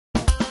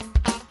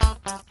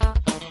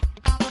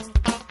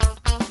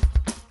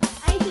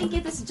think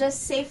it is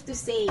just safe to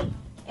say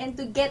and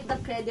to get the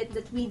credit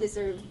that we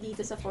deserve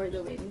dito sa For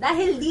the Win.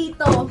 Dahil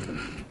dito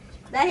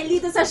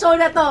sa show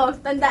na to,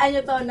 tandaan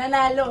nyo to,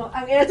 nanalo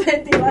ang Air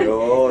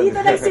 21.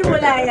 Dito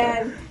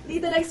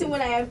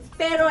nagsimula yan.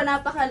 Pero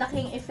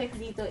napakalaking effect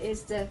dito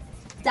is the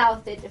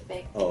Douthit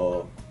Effect.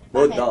 Oo.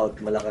 No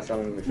doubt, malakas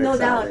ang effect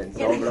sa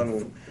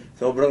amin.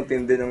 Sobrang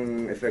tindi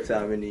ng effect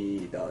sa amin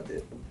ni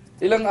Douthit.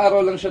 Ilang araw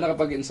lang siya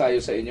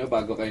nakapag-ensayo sa inyo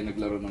bago kayo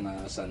naglaro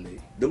ng Sunday?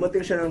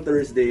 Dumating siya ng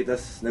Thursday,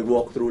 tas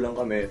nag-walkthrough lang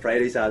kami.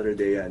 Friday,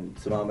 Saturday yan.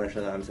 Sumama na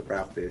siya namin sa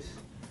practice.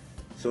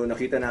 So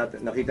nakita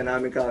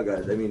namin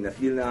kaagad,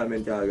 na-feel namin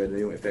kaagad na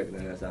yung effect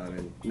na sa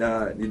amin.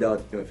 Ni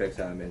Douthit yung effect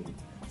sa amin,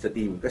 sa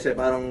team. Kasi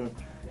parang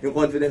yung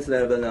confidence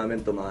level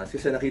namin tumaas.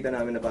 Kasi nakita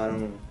namin na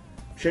parang,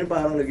 siya yung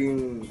parang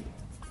naging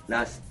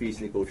last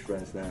piece ni Coach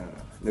Franz na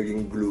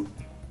naging glue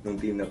ng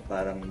team na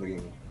parang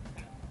naging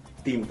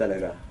team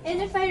talaga. And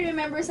if I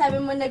remember,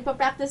 sabi mo,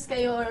 nagpa-practice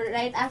kayo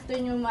right after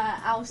nyo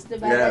ma-oust,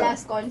 diba? Yeah. The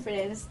last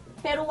conference.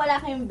 Pero wala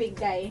kayong big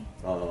guy.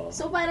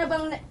 So,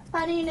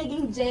 paano yung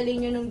naging jelly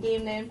nyo nung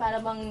game na yun?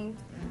 Para bang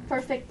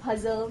perfect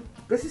puzzle?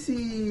 Kasi si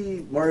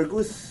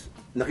Marcus,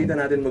 nakita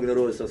natin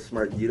maglaro sa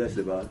Smart Gilas,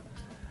 diba?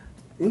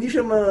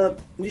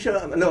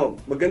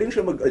 Magaling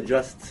siya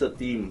mag-adjust sa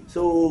team.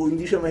 So,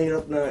 hindi siya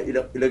mahirap na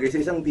ilagay sa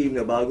isang team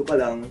na bago pa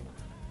lang,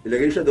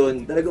 ilagay siya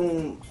doon,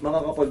 talagang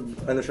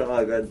siya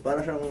kagad.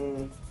 Para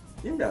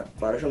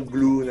siyang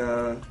glue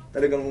na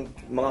talagang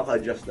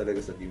makaka-adjust talaga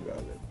sa team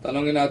kagad.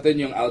 Tanongin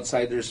natin yung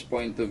outsider's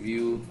point of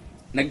view.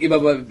 Nag-iba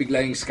ba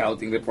bigla yung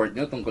scouting report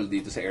nyo tungkol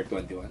dito sa Air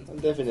 21?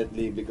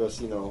 Definitely, because,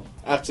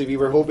 actually we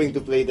were hoping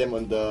to play them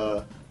on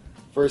the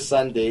first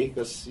Sunday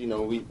because,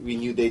 we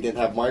knew they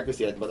didn't have Marcus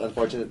yet, but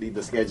unfortunately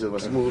the schedule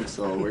was moved,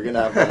 so we're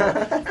gonna have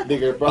a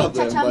bigger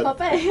problem.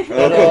 But,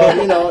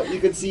 you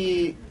could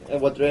see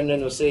what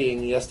Renren was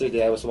saying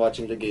yesterday. I was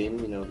watching the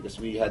game,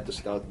 because we had to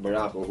scout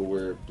Barako, who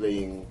were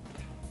playing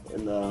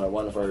in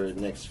one of our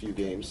next few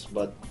games.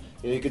 But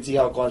you could see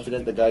how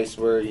confident the guys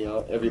were.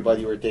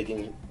 Everybody were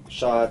taking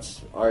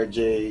shots.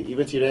 RJ,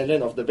 even si Renren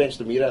off the bench,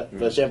 tumira.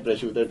 But syempre,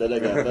 shooter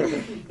talaga.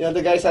 But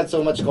the guys had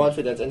so much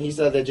confidence, and he's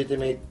a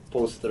legitimate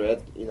post threat.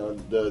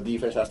 The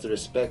defense has to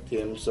respect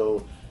him.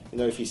 So,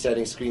 if he's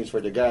setting screens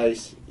for the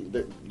guys,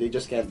 they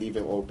just can't leave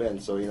him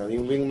open. So,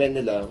 yung wingmen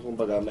nila,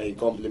 kumbaga, may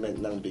complement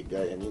ng big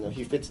guy. And,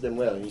 he fits them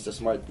well. He's a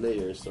smart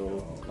player.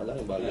 So,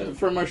 malaking bagay.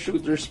 From a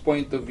shooter's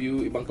point of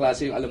view, ibang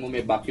klase yung, alam mo,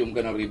 may vacuum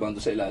ka ng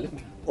rebound sa ilalim.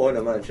 Oo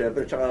naman,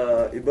 syempre.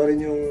 Tsaka, iba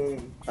rin yung,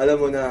 alam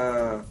mo na,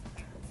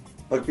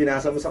 pag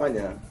pinasa mo sa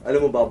kanya,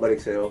 alam mo, babalik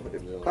sa'yo.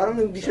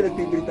 Parang hindi siya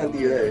nagpipilit ng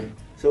tira eh.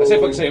 So, kasi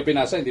pag sa'yo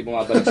pinasa, hindi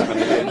bumabalik sa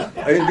kanila yun.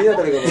 Ay, hindi na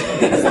talaga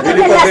babalik.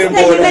 Lilipad na yung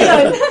bola.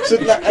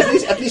 Shoot na,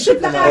 at least shoot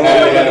na.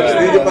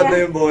 Lilipad na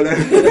yung bola.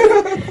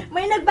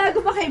 May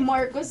nagbago pa kay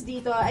Marcus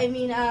dito. I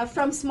mean,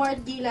 from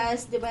Smart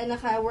Gilas, di ba,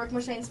 naka-work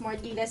mo siya in Smart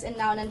Gilas and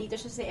now nandito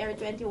siya sa Air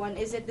 21.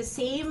 Is it the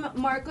same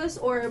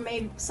Marcus or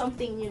may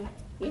something new?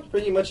 Yeah,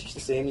 pretty much the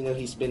same.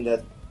 He's been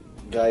that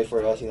guy for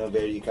us,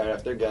 very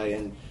character guy,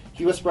 and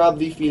he was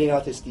probably feeling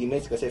out his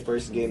teammates kasi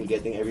first game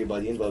getting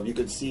everybody involved. You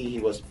could see he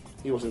was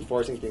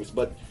enforcing things,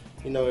 but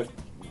if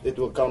it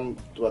will come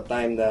to a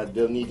time that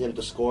they'll need him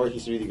to score,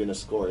 he's really gonna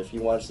score. If he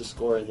wants to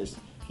score and he's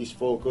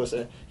focused,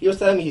 and he was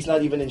telling me he's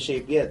not even in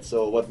shape yet,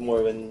 so what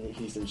more when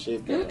he's in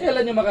shape?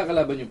 Kailan niya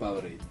makakalaban yung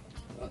Powerade?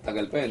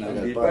 Tagal pa yun.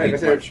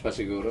 March pa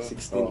siguro.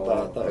 16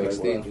 pa ata.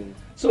 16.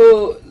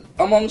 So,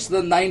 amongst the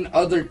 9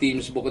 other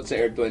teams bukod sa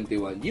Air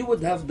 21, you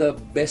would have the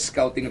best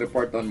scouting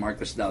report on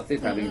Marcus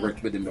Douthit, having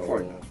worked with him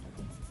before.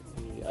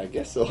 I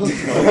guess so.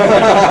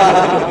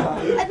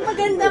 At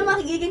maganda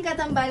magiging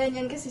katambalan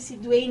yan kasi si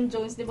Dwayne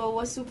Jones, di ba,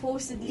 was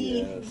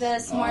supposedly the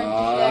Smart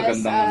Gilas,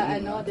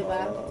 di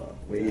ba?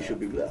 May issue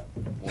bigla.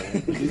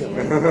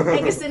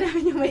 Ay, gusto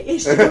namin yung may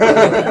issue.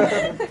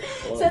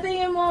 So,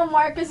 tingin mo,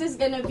 Marcus is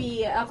gonna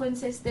be a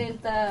consistent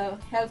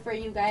help for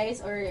you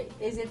guys, or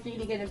is it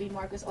really gonna be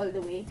Marcus all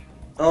the way?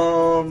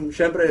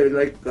 Syempre,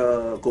 like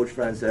Coach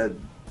Franz said,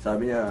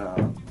 sabi niya,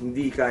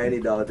 hindi kaya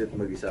ni Douthit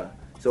mag-isa.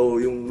 So,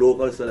 yung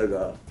locals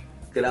talaga,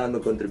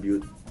 kailangan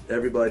mag-contribute.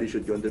 Everybody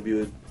should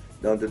contribute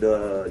down to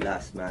the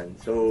last man.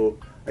 So,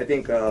 I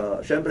think,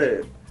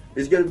 syempre,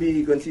 it's gonna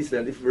be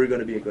consistent if we're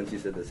gonna be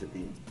consistent as a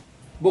team.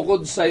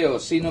 Bukod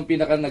sa'yo, sinong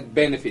pinaka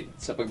nag-benefit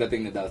sa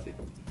pagdating ni Douthit?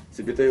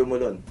 Si Bitoy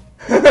Umulon.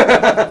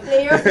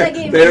 Player of the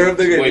game. Player of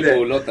the game. Boy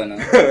pulot,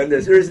 Hindi,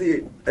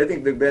 seriously, I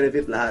think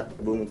nag-benefit lahat,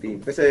 buong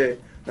team. Kasi,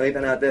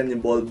 nakita natin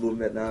yung ball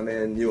movement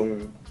namin,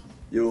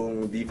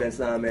 yung defense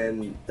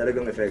namin,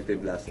 talagang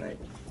effective last night.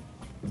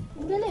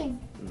 Ang galing.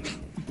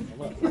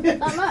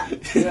 Tama.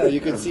 Yeah, you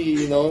could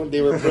see,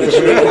 they were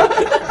pressuring.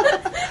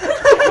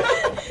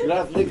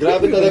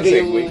 Grabe talaga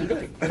yung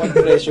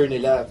pag-pressure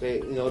nila.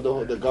 Okay,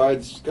 the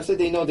guards, kasi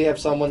they know they have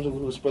someone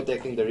who's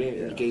protecting the rim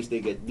in case they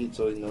get beat.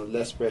 So,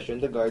 less pressure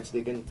on the guards,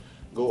 they can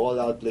go all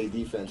out, play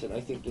defense. And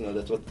I think,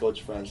 that's what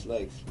Coach Franz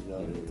likes.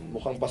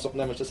 Mukhang pasok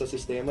naman siya sa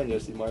sistema niyo,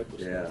 si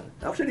Marcus. Yeah.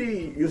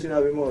 Actually, yung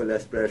sinabi mo,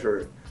 less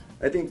pressure.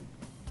 I think,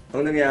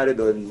 ang nangyari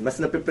doon,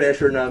 mas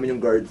nape-pressure namin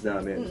yung guards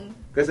namin.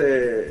 Kasi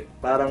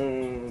parang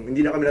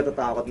hindi na kami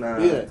natatakot na...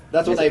 Yeah,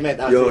 that's what I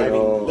meant actually. I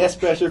mean, less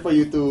pressure for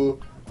you to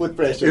put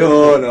pressure.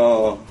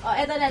 No. Oh,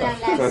 eto na lang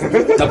last.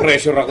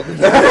 Na-pressure ako.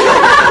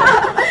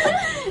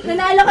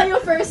 Nanalo kayo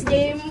first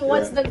game,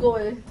 what's the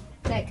goal?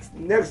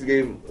 Next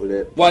game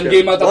ulit. One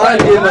game at a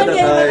time. One game at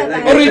a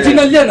time.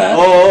 Original yan, ha?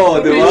 Oo,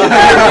 di ba?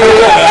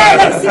 Kaya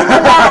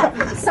nagsimula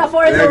sa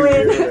for the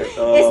win.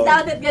 Oh. Is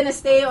Douthit gonna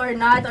stay or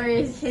not? Or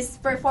is his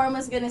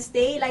performance gonna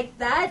stay like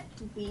that?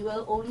 We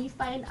will only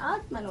find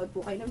out. Manood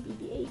po kayo ng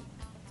PBA.